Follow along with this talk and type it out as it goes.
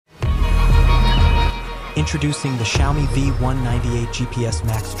Introducing the Xiaomi V198 GPS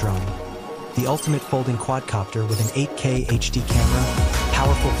Max drone, the ultimate folding quadcopter with an 8K HD camera,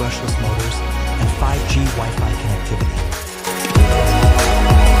 powerful brushless motors, and 5G Wi-Fi connectivity.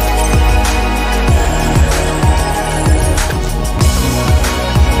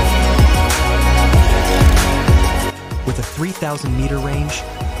 With a 3,000-meter range,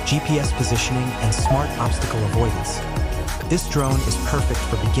 GPS positioning, and smart obstacle avoidance, this drone is perfect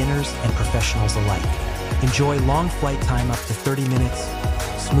for beginners and professionals alike. Enjoy long flight time up to 30 minutes,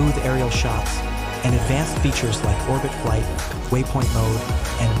 smooth aerial shots, and advanced features like orbit flight, waypoint mode,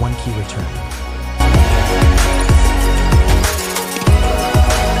 and one-key return.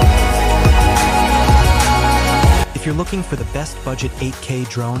 If you're looking for the best budget 8K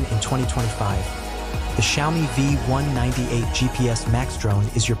drone in 2025, the Xiaomi V198 GPS Max drone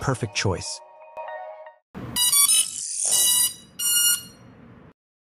is your perfect choice.